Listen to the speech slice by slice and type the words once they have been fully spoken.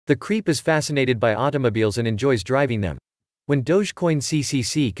The creep is fascinated by automobiles and enjoys driving them. When Dogecoin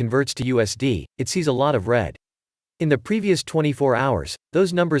CCC converts to USD, it sees a lot of red. In the previous 24 hours,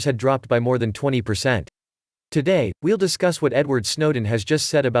 those numbers had dropped by more than 20%. Today, we'll discuss what Edward Snowden has just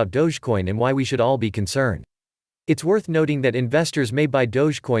said about Dogecoin and why we should all be concerned. It's worth noting that investors may buy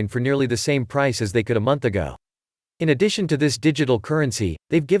Dogecoin for nearly the same price as they could a month ago. In addition to this digital currency,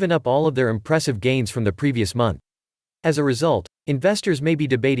 they've given up all of their impressive gains from the previous month. As a result, investors may be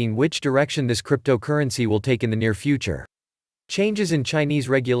debating which direction this cryptocurrency will take in the near future. Changes in Chinese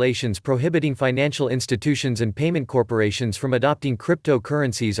regulations prohibiting financial institutions and payment corporations from adopting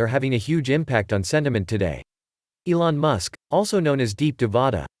cryptocurrencies are having a huge impact on sentiment today. Elon Musk, also known as Deep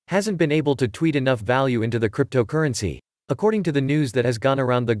Devada, hasn't been able to tweet enough value into the cryptocurrency, according to the news that has gone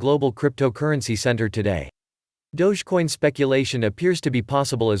around the global cryptocurrency center today. Dogecoin speculation appears to be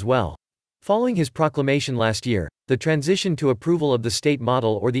possible as well. Following his proclamation last year, the transition to approval of the state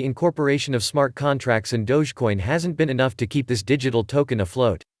model or the incorporation of smart contracts in Dogecoin hasn't been enough to keep this digital token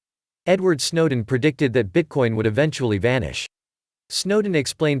afloat. Edward Snowden predicted that Bitcoin would eventually vanish. Snowden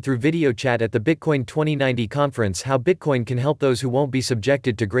explained through video chat at the Bitcoin 2090 conference how Bitcoin can help those who won't be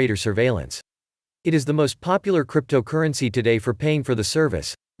subjected to greater surveillance. It is the most popular cryptocurrency today for paying for the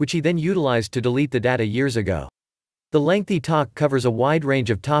service, which he then utilized to delete the data years ago. The lengthy talk covers a wide range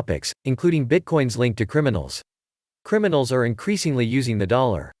of topics, including Bitcoin's link to criminals. Criminals are increasingly using the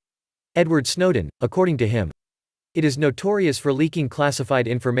dollar. Edward Snowden, according to him, it is notorious for leaking classified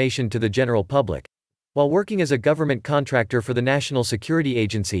information to the general public. While working as a government contractor for the National Security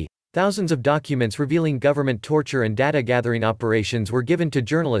Agency, thousands of documents revealing government torture and data gathering operations were given to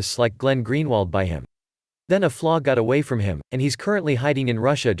journalists like Glenn Greenwald by him. Then a flaw got away from him, and he's currently hiding in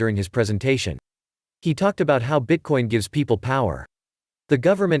Russia during his presentation. He talked about how Bitcoin gives people power. The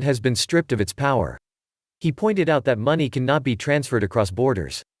government has been stripped of its power. He pointed out that money cannot be transferred across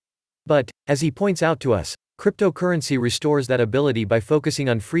borders. But, as he points out to us, cryptocurrency restores that ability by focusing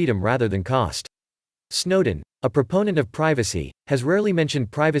on freedom rather than cost. Snowden, a proponent of privacy, has rarely mentioned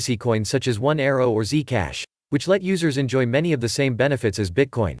privacy coins such as OneArrow or Zcash, which let users enjoy many of the same benefits as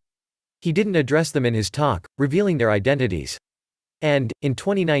Bitcoin. He didn't address them in his talk, revealing their identities. And, in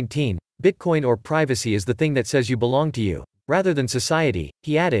 2019, Bitcoin or privacy is the thing that says you belong to you, rather than society,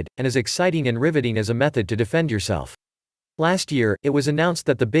 he added, and as exciting and riveting as a method to defend yourself. Last year, it was announced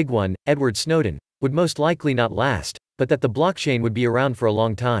that the big one, Edward Snowden, would most likely not last, but that the blockchain would be around for a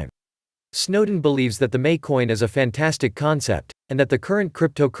long time. Snowden believes that the May coin is a fantastic concept, and that the current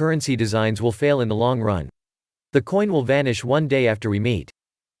cryptocurrency designs will fail in the long run. The coin will vanish one day after we meet.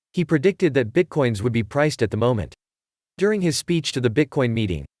 He predicted that Bitcoins would be priced at the moment. During his speech to the Bitcoin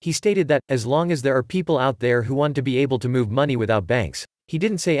meeting, he stated that, as long as there are people out there who want to be able to move money without banks, he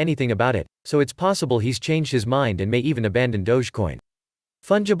didn't say anything about it, so it's possible he's changed his mind and may even abandon Dogecoin.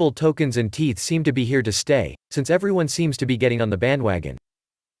 Fungible tokens and teeth seem to be here to stay, since everyone seems to be getting on the bandwagon.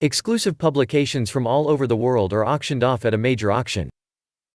 Exclusive publications from all over the world are auctioned off at a major auction.